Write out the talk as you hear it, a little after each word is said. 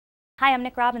Hi, I'm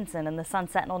Nick Robinson in the Sun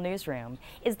Sentinel newsroom.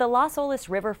 Is the Olas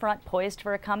Riverfront poised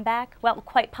for a comeback? Well,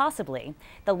 quite possibly.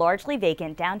 The largely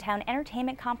vacant downtown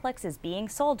entertainment complex is being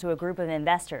sold to a group of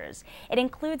investors. It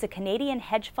includes a Canadian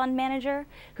hedge fund manager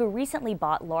who recently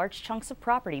bought large chunks of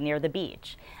property near the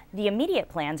beach. The immediate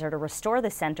plans are to restore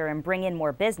the center and bring in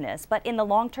more business, but in the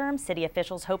long term, city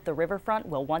officials hope the riverfront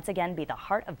will once again be the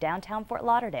heart of downtown Fort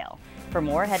Lauderdale. For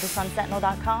more, head to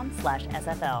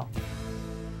sunsentinel.com/SFL.